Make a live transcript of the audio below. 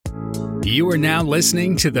You are now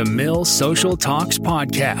listening to the Mill Social Talks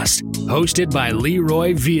podcast, hosted by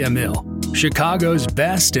Leroy via Mill, Chicago's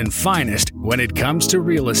best and finest when it comes to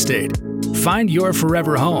real estate. Find your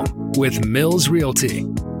forever home with Mills Realty.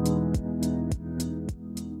 All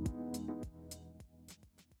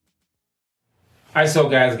right, so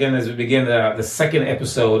guys, again, as we begin the second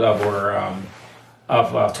episode of our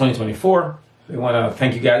of 2024, we want to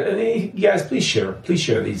thank you guys. And you guys, please share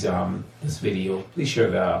these this video. Please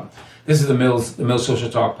share this is the Mills Social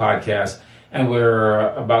Talk podcast, and we're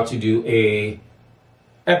about to do a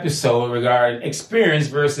episode regarding experience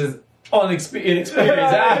versus inexperience. I'm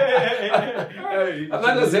not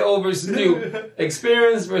gonna say over versus new.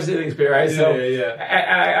 Experience versus inexperience. Right? So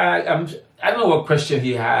I don't know what question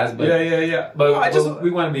he has, but But we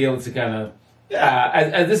want to be able to kind of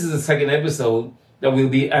as this is the second episode that will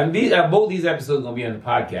be, and both these episodes are gonna be on the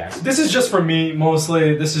podcast. This is just for me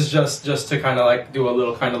mostly. This is just to kind of like do a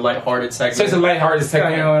little kind of lighthearted segment. So it's a lighthearted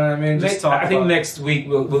segment. You know what I mean? I think next week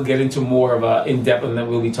we'll get into more of a in depth, and then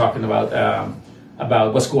we'll be talking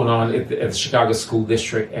about what's going on at the Chicago School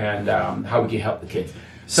District and how we can help the kids.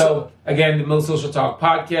 So again, the Mills Social Talk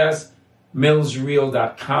podcast,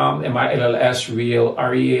 millsreal.com, MILLS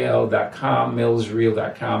REAL.com,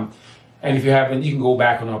 millsreal.com. And if you haven't, you can go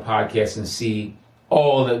back on our podcast and see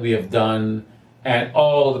all that we have done and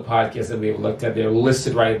all the podcasts that we have looked at. They're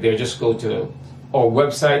listed right there. Just go to our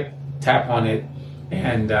website, tap on it,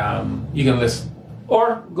 and you can listen.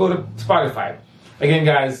 Or go to Spotify. Again,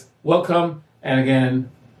 guys, welcome. And again,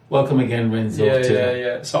 welcome again, Renzo.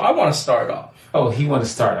 Yeah. So I want to start off. Oh, he want to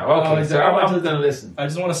start off. Okay, so I'm just going to listen. I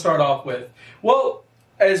just want to start off with, well,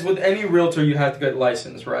 as with any realtor, you have to get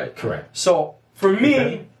licensed, right? Correct. So for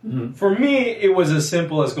me, it was as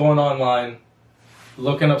simple as going online,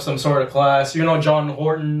 looking up some sort of class. You know, John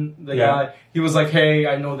Horton, the guy, he was like, hey,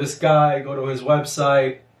 I know this guy, go to his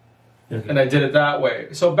website. Okay. And I did it that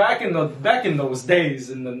way. So back in those days,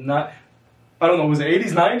 I don't know, was it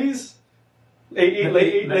 80s, 90s?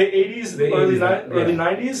 Late 80s, early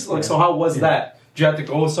 90s. Like, so how was that? Did you have to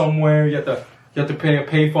go somewhere? You have to pay a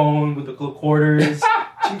payphone with the quarters.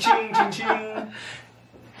 Ching ching ching ching.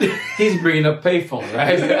 He's bringing up payphone,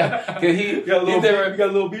 right? You got a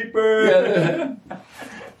little beeper.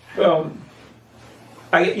 Well,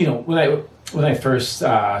 when I first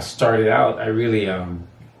started out, I really I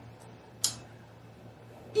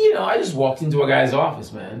just walked into a guy's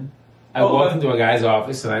office, man. I walked into a guy's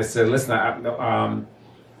office and I said, listen, I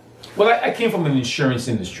came from an insurance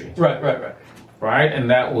industry. Right. And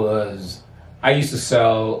that was, I used to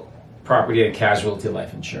sell property and casualty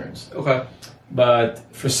life insurance. Okay. But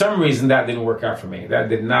for some reason, that didn't work out for me. That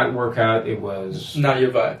did not work out. It was... Not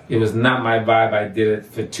your vibe. It was not my vibe. I did it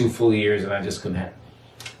for 2 full years and I just couldn't have...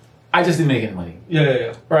 I just didn't make any money.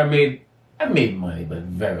 Yeah. Or I made money, but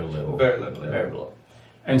very little. Very little.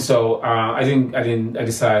 And so I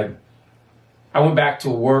decided... I went back to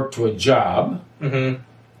work to a job I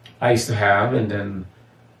used to have,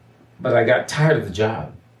 but I got tired of the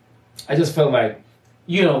job. I just felt like,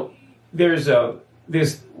 there's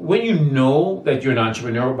when you know that you're an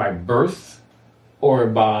entrepreneur by birth or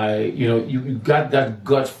by, you got that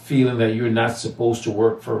gut feeling that you're not supposed to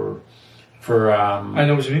work for I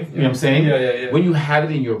know what you mean. You know what I'm saying? Yeah. When you have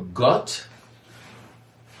it in your gut,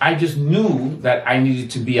 I just knew that I needed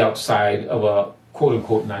to be outside of a quote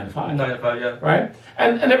unquote 9 to 5. 9 to 5, yeah. Right?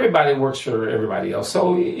 And everybody works for everybody else.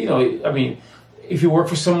 So, if you work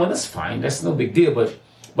for someone, that's fine. That's no big deal.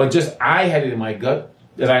 But just I had it in my gut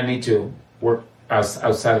that I need to work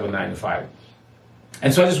outside of a 9 to 5.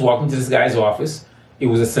 And so I just walked into this guy's office. It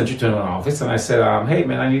was a Century 21 office. And I said, hey,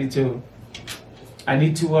 man, I need to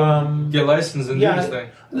get licensed and do this thing.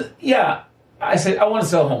 Yeah. I said, I want to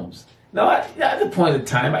sell homes. Now, at the point of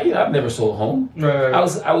time, I've never sold a home. Right.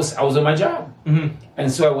 I was on my job.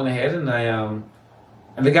 And so I went ahead and and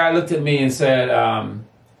the guy looked at me and said,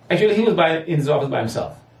 actually he was in his office by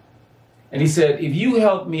himself. And he said, if you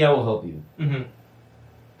help me, I will help you.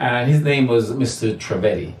 And his name was Mr.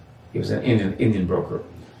 Trivedi. He was an Indian broker.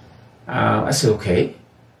 I said, okay.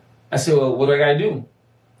 I said, well, what do I got to do?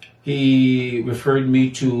 He referred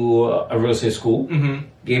me to a real estate school,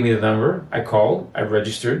 gave me the number. I called, I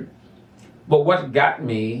registered. But what got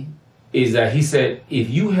me is that he said, if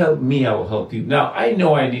you help me, I will help you. Now, I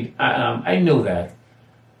know I know that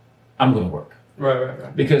I'm going to work.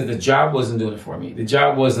 Right. Because the job wasn't doing it for me. The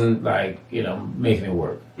job wasn't like, making it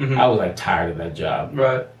work. I was like tired of that job.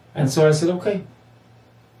 Right. And so I said, okay,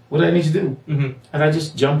 what do I need to do? And I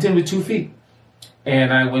just jumped in with 2 feet.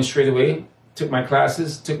 And I went straight away, took my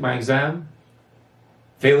classes, took my exam,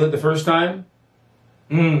 failed it the first time.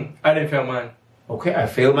 I didn't fail mine. Okay, I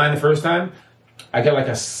failed mine the first time. I got like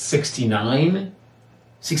a 69,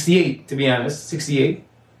 68 to be honest, 68.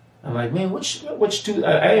 I'm like, man, which two?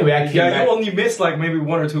 Anyway, I came back. You only missed like maybe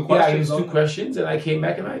one or two questions. Yeah, I used 2 questions, and I came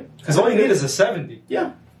back and I. Because all you need is a 70.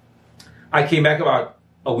 Yeah. I came back about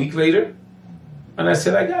a week later, and I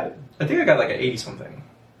said I got it. I think I got like an 80 something.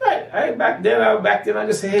 Right. Back then I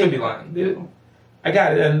just said, hey, could be lying. I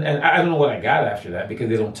got it, and I don't know what I got after that because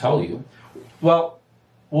they don't tell you. Well,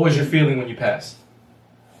 what was your feeling when you passed?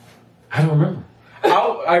 I don't remember.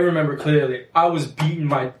 I remember clearly. I was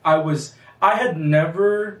beating I had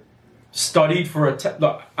never studied for a test.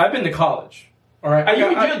 Look, I've been to college. All right.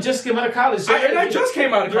 You just came out of college. So I just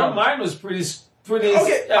came out of college. Your mind was pretty.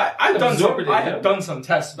 Okay, I had done some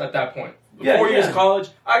tests at that point. 4 years of college.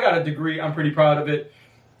 I got a degree. I'm pretty proud of it.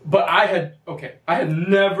 But I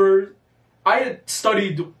had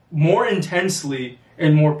studied more intensely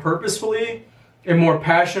and more purposefully and more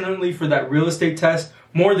passionately for that real estate test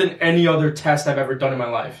more than any other test I've ever done in my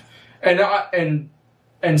life.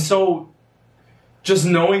 And so just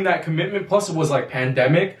knowing that commitment, plus it was like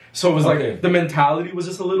pandemic, so it was like the mentality was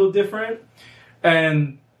just a little different.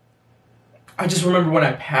 And I just remember when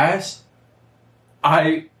I passed,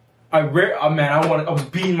 I was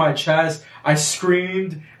beating my chest. I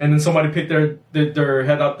screamed, and then somebody picked their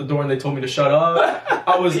head out the door, and they told me to shut up.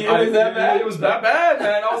 It was that bad,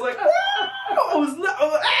 man. I was like,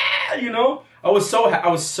 I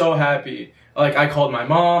was so happy. Like, I called my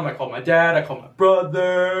mom, I called my dad, I called my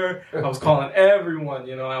brother. I was calling everyone.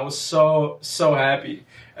 I was so happy.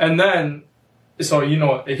 And then, so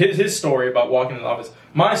his story about walking in the office.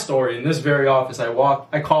 My story in this very office,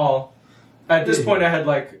 I call. At this point, I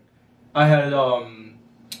had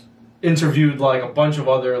interviewed like a bunch of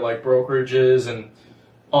other like brokerages and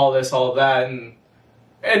all that, and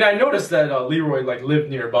I noticed that Leroy like lived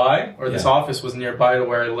nearby, or this office was nearby to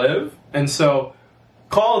where I live, and so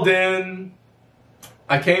called in.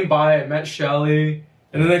 I came by, I met Shelly,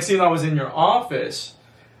 and the next thing I was in your office,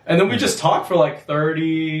 and then we just talked for like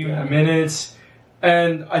 30 minutes,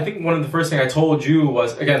 and I think one of the first things I told you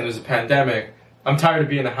was, again, there's a pandemic. I'm tired of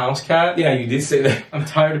being a house cat. Yeah, you did say that. I'm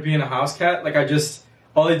tired of being a house cat. Like,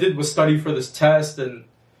 all I did was study for this test and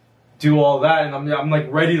do all that, and I'm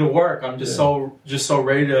like ready to work. I'm just so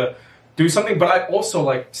ready to do something. But I also,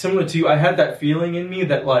 like, similar to you, I had that feeling in me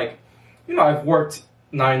that, like, I've worked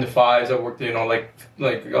 9 to 5s. I worked,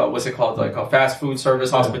 what's it called, like fast food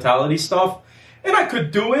service, hospitality stuff, and I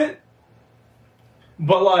could do it.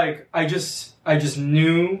 But like, I just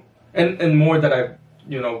knew, and more that I've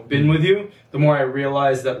been with you, the more I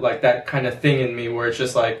realized that like that kind of thing in me where it's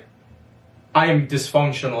just like I am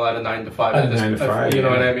dysfunctional at a 9 to 5. At 9 to 5, you know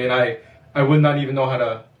what I mean? I would not even know how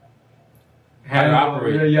to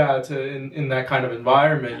operate. Yeah, in that kind of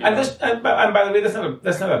environment. And by the way,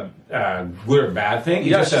 that's not a good or bad thing.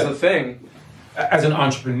 It's just a thing. As an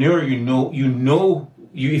entrepreneur, you know,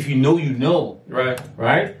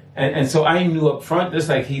 right. And so I knew up front, just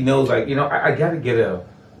like he knows, like I got to get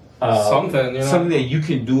something that you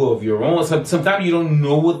can do of your own. Sometimes you don't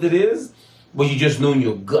know what it is, but you just know in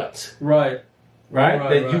your gut. Right.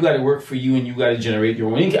 That you got to work for you and you got to generate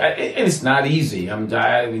your own income. And it's not easy. I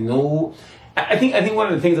think one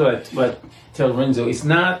of the things that I tell Renzo, it's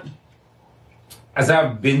not, as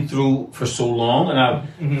I've been through for so long,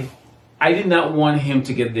 and I did not want him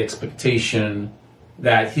to get the expectation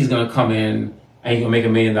that he's going to come in and he's going to make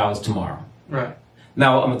 $1 million tomorrow. Right.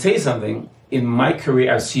 Now, I'm going to tell you something. In my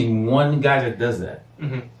career, I've seen one guy that does that.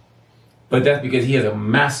 But that's because he has a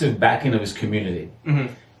massive backing of his community.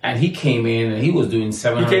 And he came in and he was doing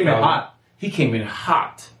 $700,000. He came in hot. He came in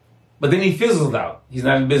hot. But then he fizzled out. He's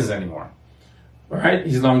not in business anymore. Right?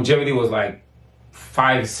 His longevity was like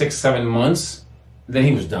 5, 6, 7 months. Then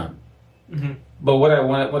he was done. But what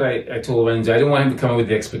I told Renzo, I didn't want him to come in with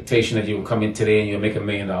the expectation that you will come in today and you'll make $1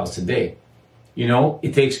 million today. You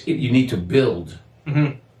need to build.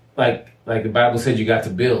 Like the Bible said, you got to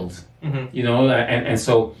build. And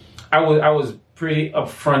so I was pretty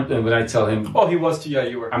upfront when I tell him. Oh, he was too. Yeah,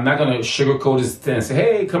 you were. I'm not going to sugarcoat his and say,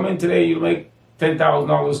 hey, come in today, you'll make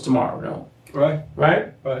 $10,000 tomorrow. No.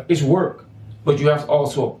 Right. It's work. But you have to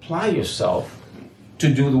also apply yourself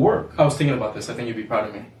to do the work. I was thinking about this. I think you'd be proud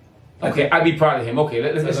of me. Okay, I'd be proud of him. Okay,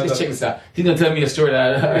 let's check this out. He's going to tell me a story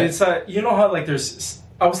that... It's how like there's...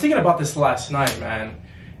 I was thinking about this last night, man.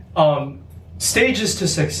 Stages to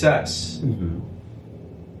success.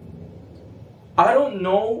 I don't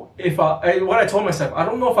know if what I told myself, I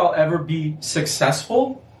don't know if I'll ever be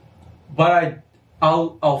successful, but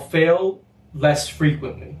I'll fail less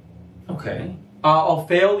frequently. Okay. I'll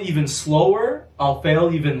fail even slower. I'll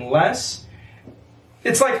fail even less.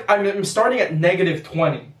 It's like I'm starting at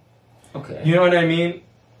 -20. Okay. You know what I mean?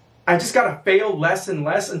 I just gotta fail less and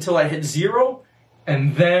less until I hit 0,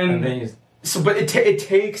 and then but it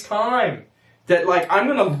takes time. That like I'm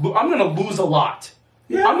gonna lose a lot.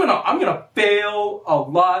 Yeah. I'm gonna fail a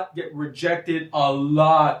lot, get rejected a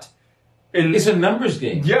lot. And it's a numbers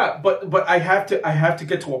game. Yeah, but I have to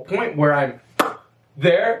get to a point where I'm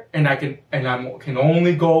there and I can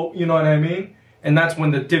only go, you know what I mean? And that's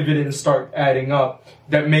when the dividends start adding up.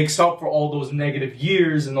 That makes up for all those negative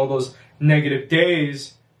years and all those negative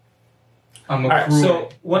days. I'm accruing. So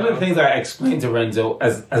one of the things I explained to Renzo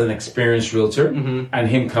as an experienced realtor and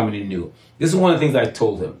him coming in new. This is one of the things I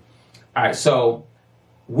told him. All right, so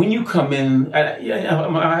when you come in,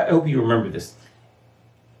 I hope you remember this.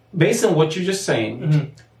 Based on what you're just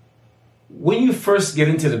saying, when you first get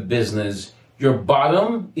into the business, your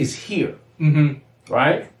bottom is here,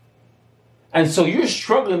 right? And so you're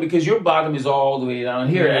struggling because your bottom is all the way down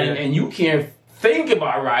here, and you can't think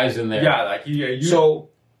about rising there. So,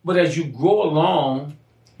 but as you grow along,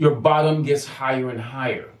 your bottom gets higher and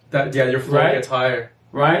higher. Your flow gets higher.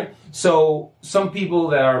 Right? So some people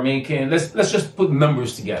that are making, let's just put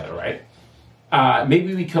numbers together, right?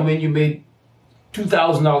 Maybe we come in, you made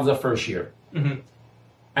 $2,000 the first year,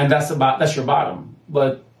 and that's your bottom.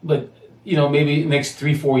 But you know, maybe next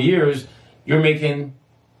 3-4 years you're making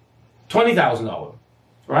 $20,000,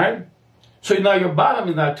 right? So now your bottom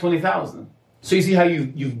is now $20,000. So you see how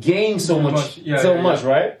you've gained so much,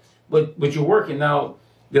 right? But you're working now.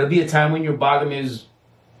 There'll be a time when your bottom is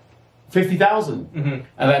 $50,000, and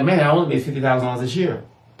like, man, I only made $50,000 this year.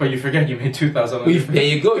 But you forget you made $2,000. There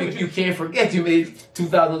you go. You can't forget you made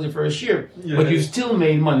 $2,000 the first year, but you still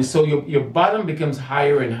made money. So your bottom becomes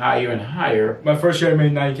higher and higher and higher. My first year I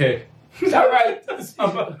made $9K. All right.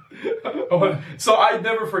 So I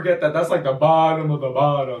never forget that. That's like the bottom of the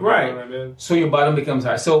bottom. Right. You know what I mean? So your bottom becomes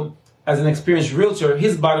high. So as an experienced realtor,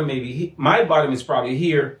 his bottom my bottom is probably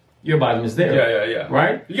here. Your bottom is there. Yeah.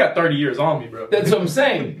 Right? You got 30 years on me, bro. That's what I'm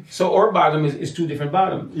saying. So our bottom is two different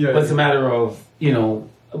bottoms. But it's a matter of, you know,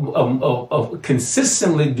 of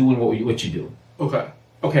consistently doing what you do.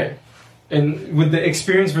 Okay. And with the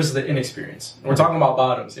experience versus the inexperience. We're talking about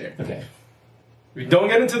bottoms here. Okay. We don't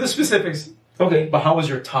get into the specifics. Okay. But how was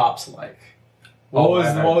your tops like? What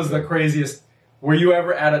was the craziest? Were you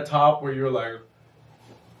ever at a top where you're like,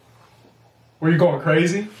 were you going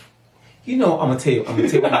crazy? You know, I'm gonna tell you.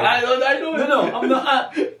 What I know. No, I'm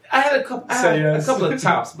not. I had a couple of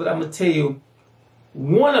tops, but I'm gonna tell you,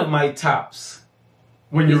 one of my tops.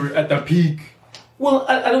 When you were at the peak. Well,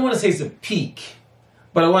 I don't want to say it's a peak,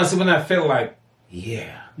 but I want to say when I felt like,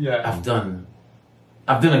 I've done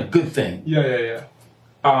a good thing. Yeah.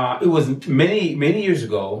 It was many years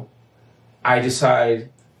ago. I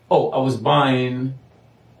decided, I was buying,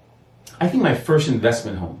 I think my first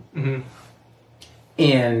investment home.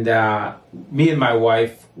 And me and my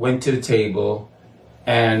wife went to the table,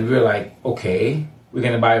 and we were like, okay, we're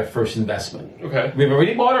going to buy our first investment. Okay. We've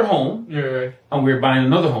already bought our home, right. And we're buying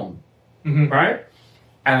another home, right?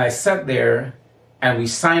 And I sat there, and we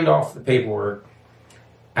signed off the paperwork,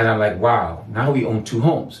 and I'm like, wow, now we own 2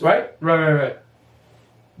 homes, right? Right.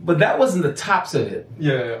 But that wasn't the tops of it.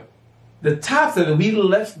 Yeah. The tops of it, we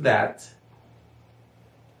left that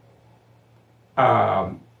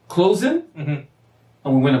closing, and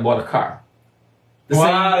we went and bought a car.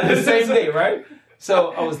 The same day, right?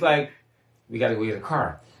 So I was like, we got to go get a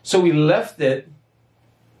car. So we left it,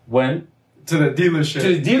 went to the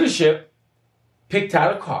dealership, picked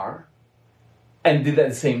out a car, and did that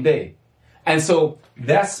the same day. And so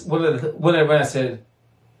that's when I said,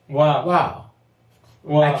 wow,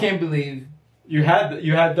 I can't believe you had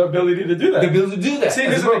the ability to do that. The ability to do that. See,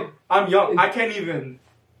 this is I'm young. I can't even.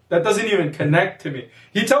 That doesn't even connect to me.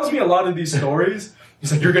 He tells me a lot of these stories.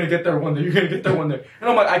 He's like, you're gonna get there one day. You're gonna get there one day. And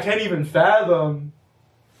I'm like, I can't even fathom.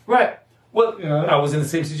 Right. Well, I was in the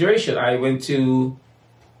same situation. I went to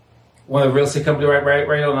one of the real estate company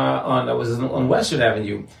right on that was on Western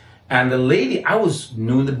Avenue, and the lady, I was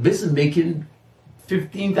new in the business, making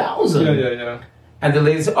 $15,000. Yeah. And the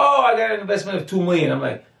lady said, I got an investment of $2 million. I'm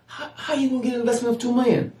like, how you gonna get an investment of $2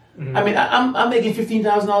 million? I mean, I'm making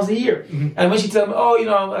 $15,000 a year. And when she told me,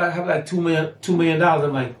 I have like $2 million,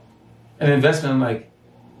 I'm like, an investment. I'm like,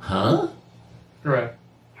 huh? Right.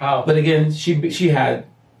 How? But again, she had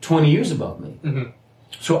 20 years above me,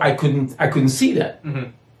 so I couldn't see that,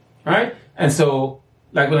 right? And so,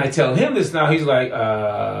 like when I tell him this now, he's like,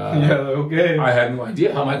 okay. I have no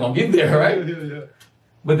idea how am I gonna get there, right? Yeah.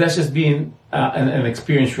 But that's just being an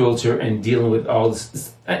experienced realtor and dealing with all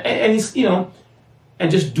this, and it's and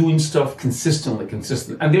just doing stuff consistently.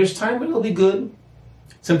 And there's time when it'll be good,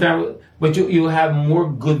 sometimes, but you'll have more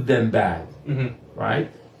good than bad, right?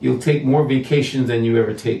 You'll take more vacations than you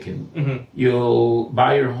ever taken. You'll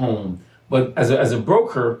buy your home. But as a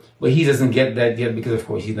broker, but he doesn't get that yet because, of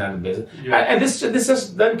course, he's not in business. Yeah. And this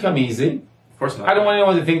just doesn't come easy. Of course not. I don't want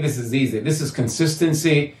anyone to think this is easy. This is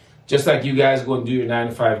consistency. Just like you guys go and do your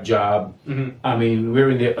 9-to-5 job. I mean,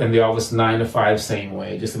 we're in the office 9 to 5 same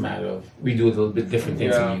way. Just a matter of we do a little bit different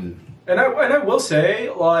things than you. And I will say,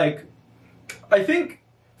 like, I think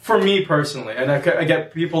for me personally, and I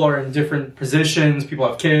get people are in different positions. People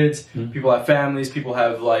have kids. People have families. People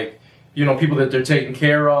have, like, you know, people that they're taking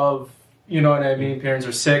care of. You know what I mean? Parents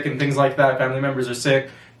are sick and things like that. Family members are sick.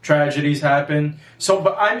 Tragedies happen. So,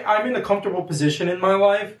 but I'm in a comfortable position in my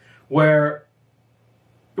life where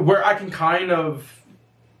I can kind of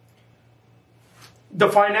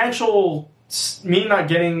me not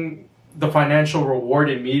getting the financial reward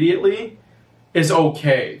immediately is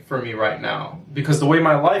okay for me right now, because the way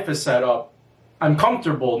my life is set up, I'm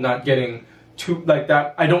comfortable not getting too like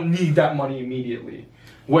that. I don't need that money immediately.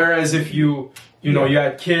 Whereas if you know, you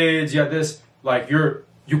had kids, you had this, like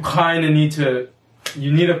you kind of need to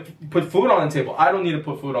put food on the table. I don't need to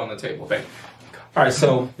put food on the table, babe. All right,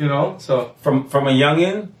 so You know, so from a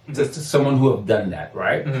youngin to someone who have done that,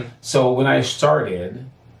 right? So when I started,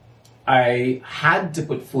 I had to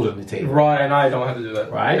put food on the table. right, and I don't have to do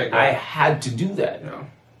that. Right? Okay, I had to do that. yeah.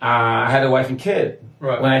 I had a wife and kid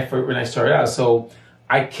Right. when I started out. So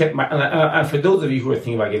I kept my and for those of you who are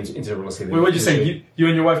thinking about getting into real estate, Wait, what'd you say? You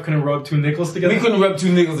and your wife couldn't rub 2 nickels together? we couldn't rub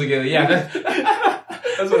 2 nickels together. Yeah,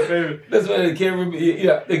 That's my favorite. that's what I can't remember.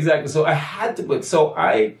 Yeah, exactly. So I had to put. So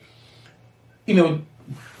I, you know,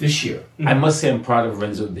 this year I must say I'm proud of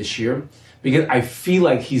Renzo this year because I feel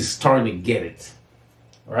like he's starting to get it.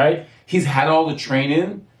 Right? He's had all the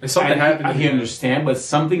training. Something happened. He understand, but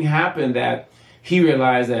something happened that he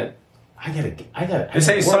realized that I gotta. They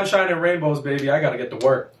say work. sunshine and rainbows, baby. I gotta get to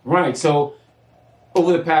work. Right. So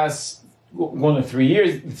over the past 1 to 3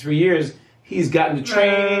 years, he's gotten the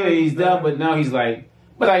training and he's done. But now he's like,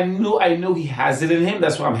 but I know he has it in him.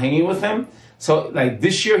 That's why I'm hanging with him. So like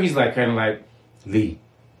this year, he's like kind of like, Lee,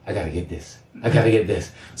 I gotta get this. I gotta get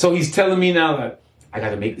this. So he's telling me now that I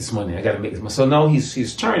gotta make this money. I gotta make this money. So now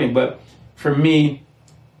he's turning. But for me,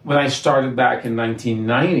 when I started back in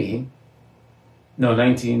 1990. No,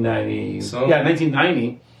 1990. So? Yeah,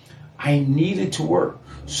 1990. I needed to work,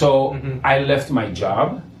 so I left my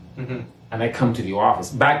job and I come to the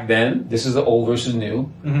office. Back then, this is the old versus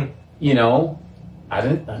new. You know, we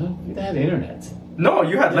had internet. No,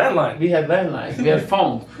 you had landline. We had landlines. We had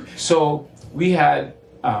phones. So we had.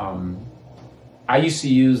 I used to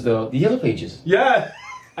use the yellow pages. Yeah.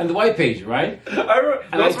 And the white page, right? And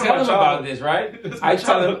I tell them about this, right? I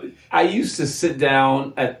tell them I used to sit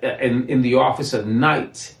down in the office at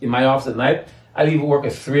night. In my office at night, I leave work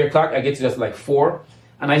at 3:00. I get to that like 4,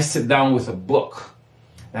 and I sit down with a book,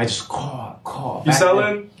 and I just call. You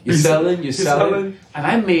selling? You're selling. And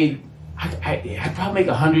I made, I probably make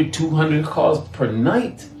 100, 200 calls per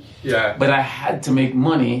night. Yeah. But I had to make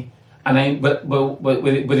money, and but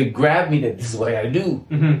it grabbed me that this is what I got to do.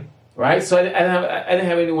 Right, so I didn't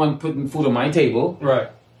have anyone putting food on my table. Right.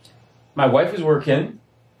 My wife is working,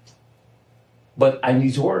 but I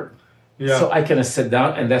need to work. Yeah. So I kind of sit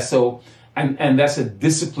down, and that's that's a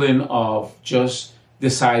discipline of just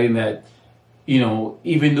deciding that, you know,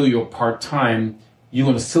 even though you're part time, you're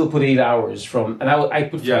gonna still put 8 hours from. And I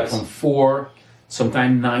put from 4,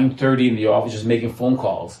 sometimes 9:30 in the office, just making phone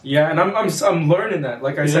calls. Yeah, and I'm learning that.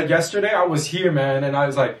 Like I said yesterday, I was here, man, and I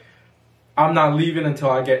was like, I'm not leaving until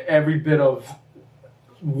I get every bit of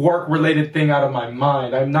work-related thing out of my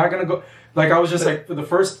mind. I'm not going to go... Like, I was just like, for the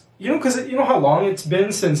first... You know, because you know how long it's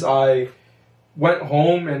been since I went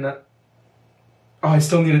home and... I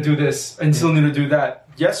still need to do this and still need to do that.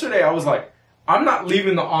 Yesterday, I was like, I'm not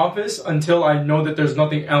leaving the office until I know that there's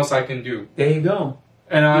nothing else I can do. There you go.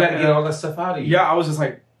 And you got to get all that stuff out of you. Yeah, I was just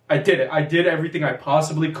like, I did it. I did everything I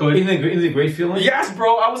possibly could. Isn't it a great feeling? Yes,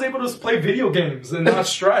 bro. I was able to play video games and not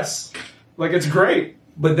stress. Like, it's great.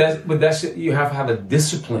 But that's you have to have a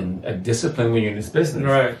discipline when you're in this business,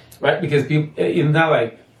 right? Because people, it's not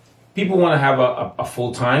like people want to have a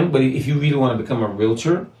full time, but if you really want to become a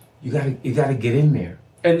realtor, you gotta get in there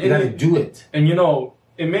and you gotta do it. And you know,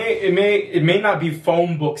 it may not be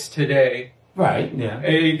phone books today, right? Yeah,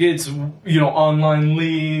 it's online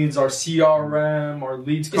leads or CRM or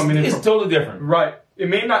leads coming in. It's totally different, right? It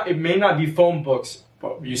may not be phone books.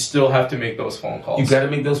 But you still have to make those phone calls. You got to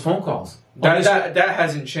make those phone calls. That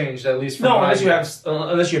hasn't changed, at least.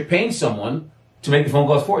 Unless you're paying someone to make the phone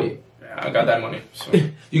calls for you. Yeah, I got that money. So.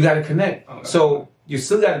 You got to connect. So you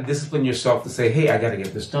still got to discipline yourself to say, "Hey, I got to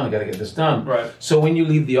get this done. I got to get this done." Right. So when you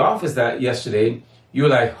leave the office yesterday, you were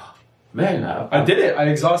like, Man, I did it. I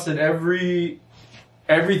exhausted everything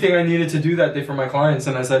I needed to do that day for my clients,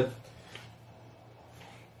 and I said,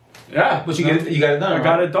 "Yeah." But you got it done. I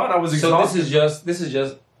got it done. I was exhausted. So this is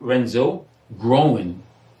just Renzo growing,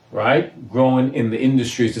 right? Growing in the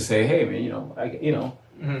industry to say, "Hey,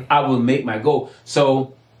 man, I will make my goal."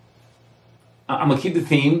 So I'm gonna keep the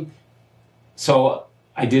theme. So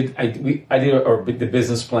I did the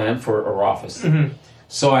business plan for our office. Mm-hmm.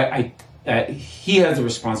 So he has the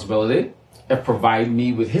responsibility of providing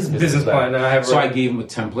me with his business plan. And I gave him a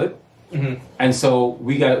template, and so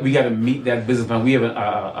we got to meet that business plan. We have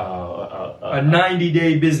a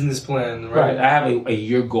 90-day business plan, right? I have a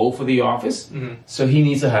year goal for the office, so he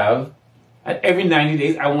needs to have. Every 90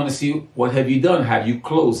 days, I want to see what have you done? Have you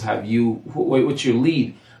closed? What's your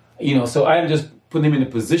lead? So I am just putting him in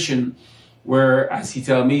a position where, as he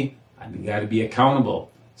tell me, I got to be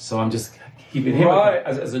accountable. So I'm just keeping him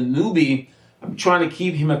as a newbie. I'm trying to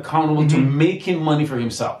keep him accountable to making money for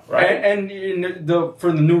himself, right? And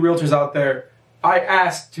for the new realtors out there, I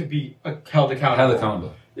ask to be held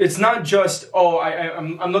accountable. It's not just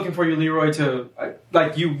I'm looking for you, Leroy, to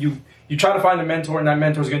you try to find a mentor, and that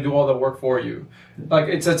mentor is going to do all the work for you. Like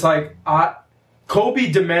it's like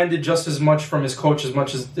Kobe demanded just as much from his coach as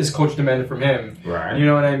much as his coach demanded from him. Right. You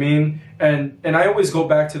know what I mean? And I always go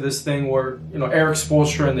back to this thing where Eric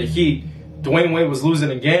Spoelstra and the Heat, Dwayne Wade was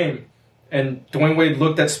losing a game, and Dwayne Wade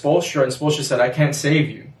looked at Spoelstra, and Spoelstra said, "I can't save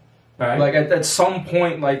you." Right. Like at some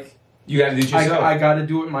point, like you got to do it yourself. I got to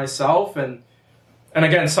do it myself, and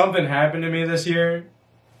again, something happened to me this year,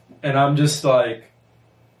 and I'm just like,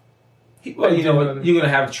 well, you know what? You're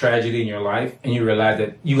gonna have tragedy in your life, and you realize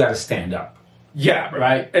that you got to stand up. Yeah,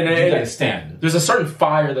 right. And you got to stand. There's a certain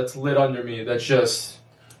fire that's lit under me that's just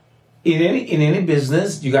in any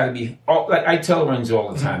business. You got to be like I tell Renzo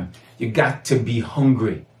all the time. You got to be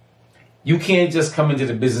hungry. You can't just come into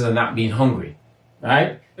the business and not being hungry,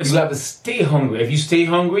 right? You have to stay hungry. If you stay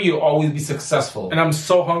hungry, you'll always be successful. And I'm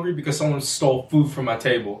so hungry because someone stole food from my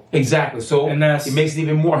table. Exactly. So it makes it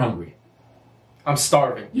even more hungry. I'm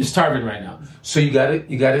starving. You're starving right now. So you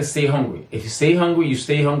gotta stay hungry. If you stay hungry,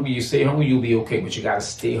 you'll be okay. But you gotta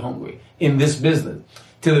stay hungry in this business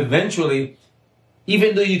till eventually,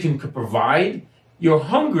 even though you can provide, you're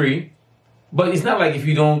hungry. But it's not like if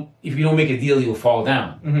you don't make a deal, you'll fall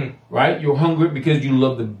down, right? You're hungry because you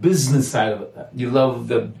love the business side of it. You love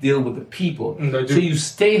the deal with the people. So you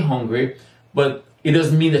stay hungry, but it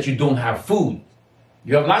doesn't mean that you don't have food.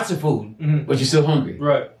 You have lots of food, but you're still hungry,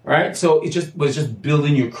 right? So it's just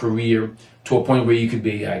building your career to a point where you could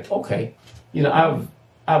be like, okay,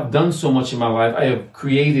 I've done so much in my life. I have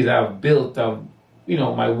created, I've built,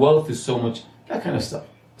 my wealth is so much, that kind of stuff.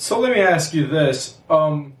 So let me ask you this,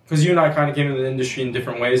 because you and I kind of came into the industry in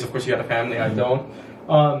different ways. Of course, you got a family, I don't.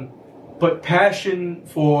 But passion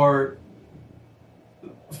for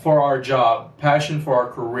our job, passion for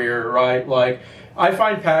our career, right? Like, I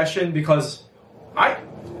find passion because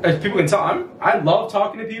as people can tell, I love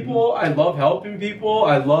talking to people. I love helping people.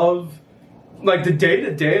 I love, like, the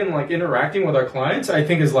day-to-day and, like, interacting with our clients, I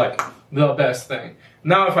think is, like, the best thing.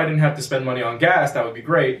 Now, if I didn't have to spend money on gas, that would be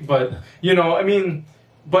great. But,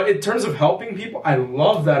 but in terms of helping people, I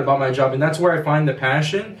love that about my job, and that's where I find the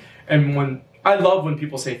passion. And I love when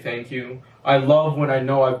people say thank you. I love when I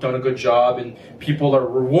know I've done a good job and people are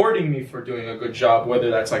rewarding me for doing a good job,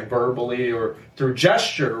 whether that's like verbally or through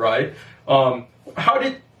gesture, right? How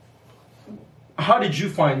did you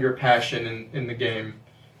find your passion in the game?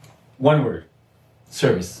 One word: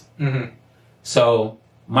 service. So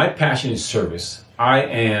my passion is service. I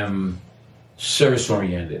am service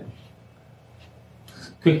oriented.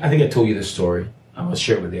 I think I told you this story. I'm gonna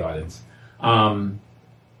share it with the audience. A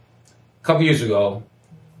couple years ago,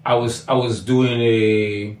 I was doing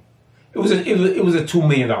it was a $2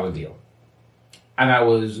 million deal, and I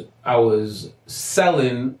was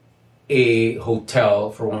selling a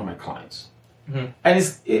hotel for one of my clients, and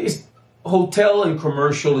it's hotel and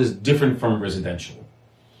commercial is different from residential.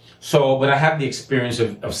 So, but I have the experience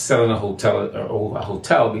of selling a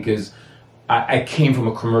hotel because I came from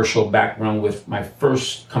a commercial background with my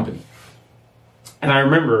first company. And I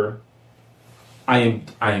remember I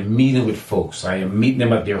am meeting with folks. I am meeting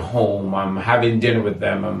them at their home. I'm having dinner with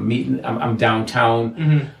them. I'm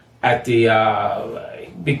downtown at the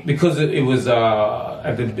because it was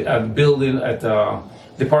at the building at the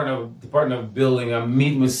Department of Building. I'm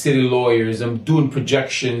meeting with city lawyers. I'm doing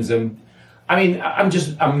projections, and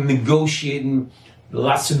I'm negotiating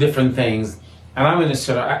lots of different things. And I'm in a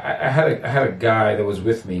center. I had a guy that was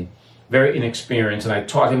with me, very inexperienced, and I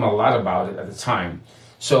taught him a lot about it at the time.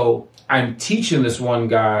 So I'm teaching this one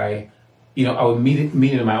guy. I would meet him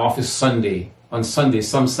in my office Sunday, on Sundays.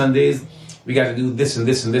 Some Sundays, we got to do this and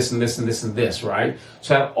this and this and this and this and this, right?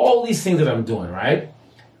 So I have all these things that I'm doing, right?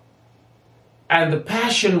 And the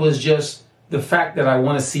passion was just the fact that I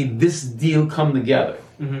want to see this deal come together.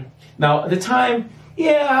 Mm-hmm. Now, at the time,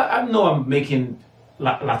 I know I'm making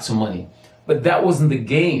lots of money, but that wasn't the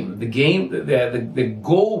game. The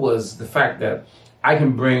goal was the fact that I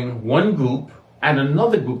can bring one group and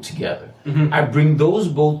another group together. Mm-hmm. I bring those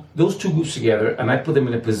two groups together, and I put them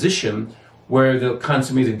in a position where they'll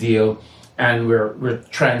consummate a deal, and we're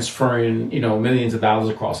transferring millions of dollars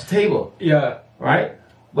across the table. Yeah. Right.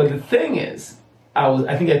 But the thing is,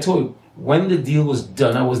 I think I told you, when the deal was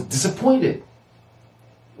done, I was disappointed.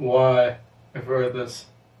 Why? I've heard this.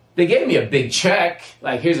 They gave me a big check.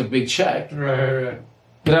 Like, here's a big check. Right.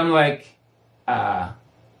 But I'm like,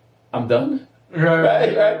 I'm done.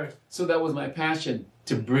 Right. So that was my passion,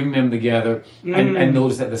 to bring them together and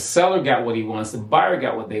notice that the seller got what he wants, the buyer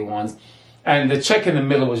got what they want, and the check in the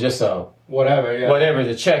middle was just whatever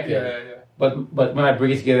the check is. Yeah. But when I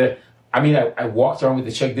bring it together, I walked around with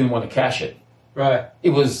the check, didn't want to cash it. Right.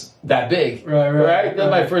 It was that big. Right. That was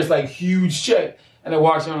my first huge check, and I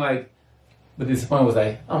walked around but the disappointment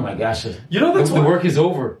was oh my gosh, the work is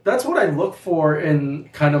over. That's what I look for in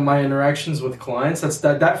kind of my interactions with clients. That's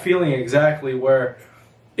that feeling exactly where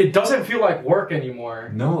it doesn't feel like work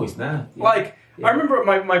anymore. No, it's not. I remember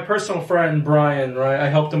my personal friend Brian, right? I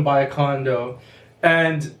helped him buy a condo,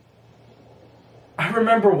 and I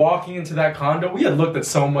remember walking into that condo. We had looked at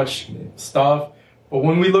so much stuff, but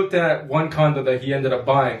when we looked at one condo that he ended up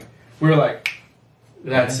buying, we were like,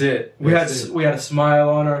 that's it. We had a smile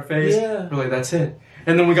on our face. Yeah. We're like, that's it.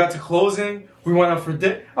 And then we got to closing. We went out for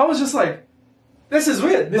dinner. I was just like, this is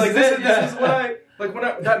it. This is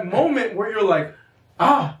what that moment where you're like,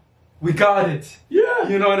 we got it. Yeah.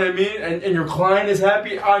 You know what I mean? And your client is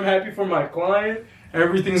happy. I'm happy for my client.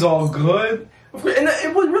 Everything's all good. And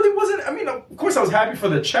it really wasn't, of course I was happy for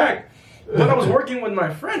the check, but I was working with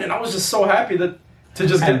my friend, and I was just so happy to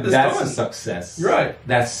just get this done. That's a success. Right.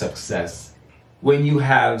 That's success. When you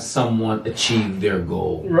have someone achieve their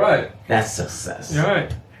goal. Right. That's success.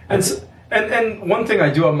 Right. And one thing I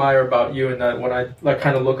do admire about you, and that when I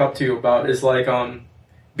kind of look up to you about, is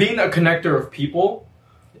being a connector of people.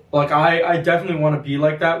 I definitely want to be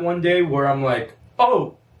like that one day, where I'm like,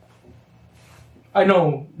 oh, I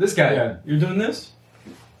know this guy. Yeah. You're doing this?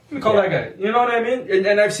 Let me call that guy. You know what I mean?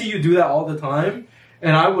 And I see you do that all the time.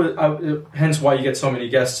 And I would hence why you get so many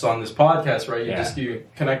guests on this podcast, right? You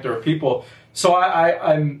connector of people. So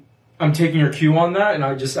I'm taking your cue on that, and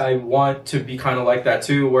I want to be kind of like that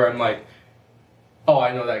too, where I'm like, oh,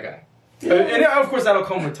 I know that guy. Yeah. And of course that'll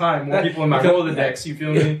come with time. More people in my Rolodex, you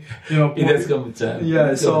feel me? It does come with time.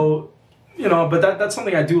 Yeah. So but that's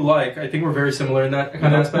something I do like. I think we're very similar in that kind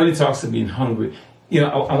of aspect. When it talks to being hungry, I'm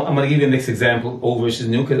going to give you the next example, old versus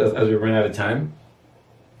new, because as we run out of time.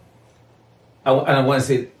 I want to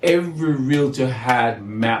say every realtor had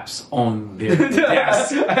maps on their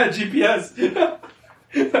desk. I had GPS.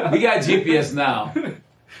 We got GPS now.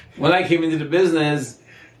 When I came into the business,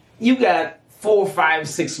 you got 4, 5,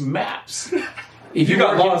 6 maps. If you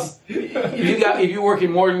got lost, if you work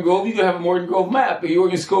in Morton Grove, you can have a Morton Grove map. If you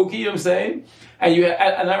work in Skokie, you know what I'm saying?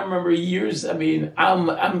 And I remember years. I'm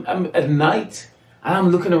at night, and I'm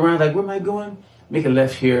looking around like, where am I going? Make a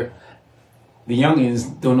left here. The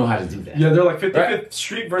youngins don't know how to do that. Yeah, they're like 55th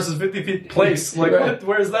Street versus 55th Place. What?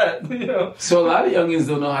 Where's that? So a lot of youngins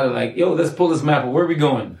don't know how to let's pull this map. Where are we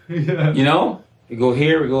going? Yeah. We go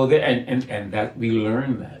here, we go there, and that we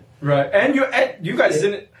learn that. Right. And you guys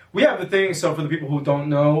didn't. We have a thing. So for the people who don't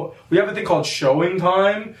know, we have a thing called Showing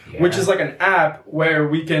Time, which is like an app where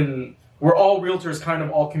where all realtors kind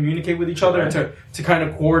of all communicate with each other to kind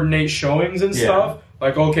of coordinate showings and stuff.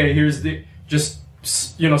 Like, okay, here's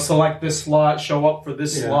select this slot, show up for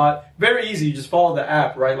this slot. Very easy. You just follow the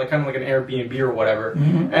app, right? Kind of like an Airbnb or whatever.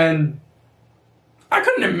 Mm-hmm. And I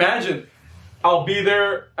couldn't imagine. I'll be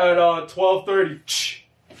there at 12:30.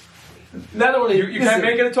 Not only you can't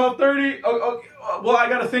make it at 12:30. Well, I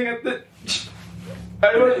got a thing at the.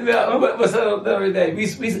 But the other day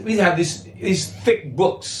we have these thick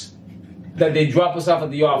books that they drop us off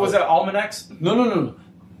at the office. Was that almanacs? No.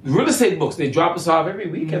 Real estate books. They drop us off every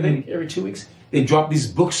week. I think every 2 weeks. They drop these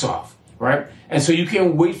books off, right? And so you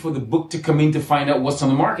can't wait for the book to come in to find out what's on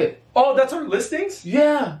the market. Oh, that's our listings?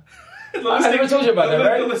 Yeah. I never told you about that,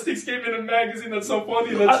 right? The listings came in a magazine. That's so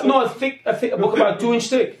funny. A book about 2 inch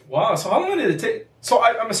thick. Wow. So how long did it take? So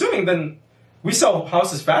I'm assuming then we sell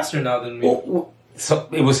houses faster now than we. So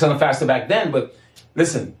it was selling faster back then, but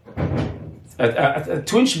listen, a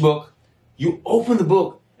 2 inch book, you open the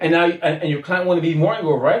book And now, and your client want to be Morgan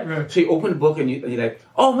Grove, right? Right. So you open the book and you're like,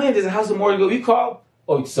 oh man, there's a house in Morgan Grove. You call?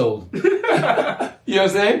 Oh, it's sold. You know what I'm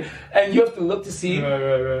saying? And you have to look to see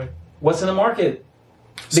what's in the market.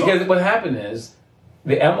 Because what happened is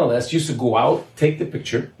the MLS used to go out, take the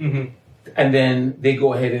picture, and then they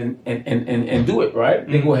go ahead and do it, right?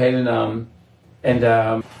 They go ahead and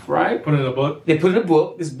right? Put it in a book. They put it in a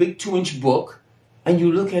book, this big 2-inch book, and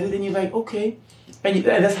you look at it and you're like, okay. And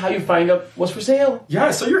that's how you find out what's for sale.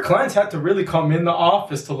 Yeah, so your clients had to really come in the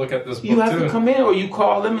office to look at this book. You have to come in, or you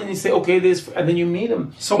call them and you say, okay, this, and then you meet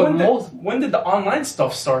them. So when did the online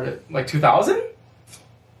stuff start? Like 2000?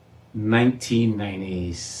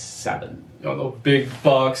 1997. The big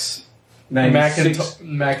bucks. 96.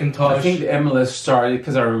 Macintosh. I think the MLS started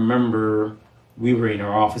because I remember we were in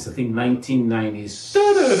our office. I think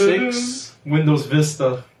 1996. Windows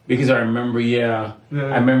Vista. Because I remember, I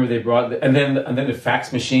remember they brought and then the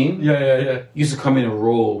fax machine. Yeah. Used to come in a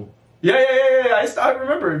roll. Yeah. I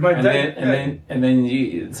remember my dad. And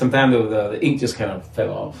then sometimes the ink just kind of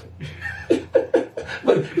fell off.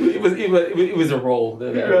 But it was a roll.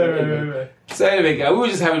 Right. So anyway, guys, we were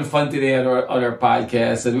just having fun today on our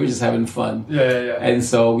podcast, and we were just having fun. Yeah. And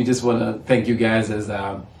so we just want to thank you guys as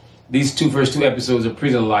these first two episodes are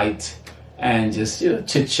pretty light. And just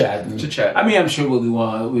chit chat. I mean, I'm sure we'll do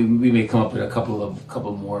we may come up with a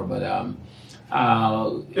couple more, but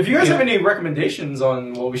if you guys have any recommendations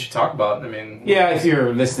on what we should talk about, I mean, if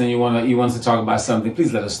you're listening, you want us to talk about something,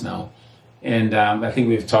 please let us know. And I think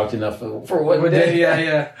we've talked enough for one day.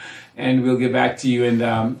 Yeah. And we'll get back to you. And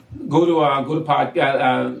go to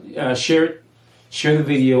podcast, share the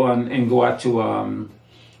video and go out to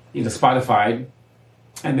Spotify.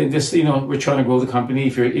 And then just, we're trying to grow the company.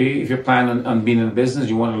 If you're planning on being in the business,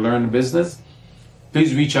 you want to learn the business,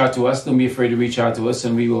 please reach out to us. Don't be afraid to reach out to us,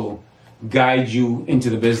 and we will guide you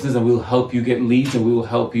into the business, and we'll help you get leads, and we will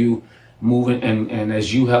help you move. And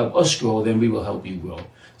as you help us grow, then we will help you grow.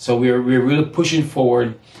 So we're really pushing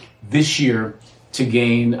forward this year to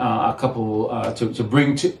gain a couple, to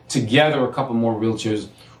bring together a couple more realtors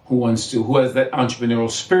who has that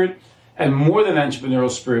entrepreneurial spirit, and more than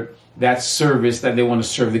entrepreneurial spirit, that service that they want to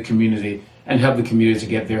serve the community and help the community to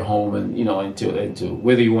get their home and into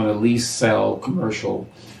whether you want to lease, sell, commercial.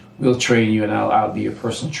 We'll train you, and I'll be your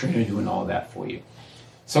personal trainer doing all that for you.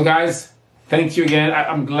 So guys, thank you again.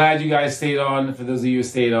 I'm glad you guys stayed on. For those of you who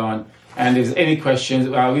stayed on, and if there's any questions,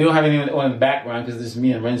 we don't have anyone in the background because there's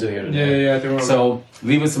me and Renzo here today. Yeah. So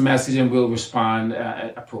leave us a message and we'll respond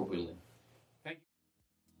appropriately.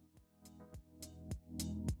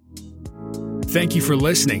 Thank you for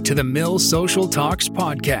listening to the Mills Social Talks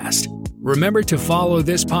podcast. Remember to follow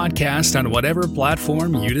this podcast on whatever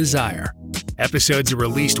platform you desire. Episodes are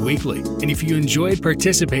released weekly, and if you enjoyed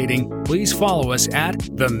participating, please follow us at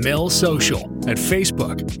The Mill Social at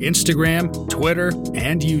Facebook, Instagram, Twitter,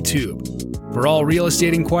 and YouTube. For all real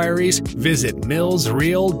estate inquiries, visit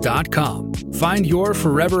millsreal.com. Find your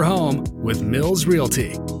forever home with Mills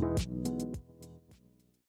Realty.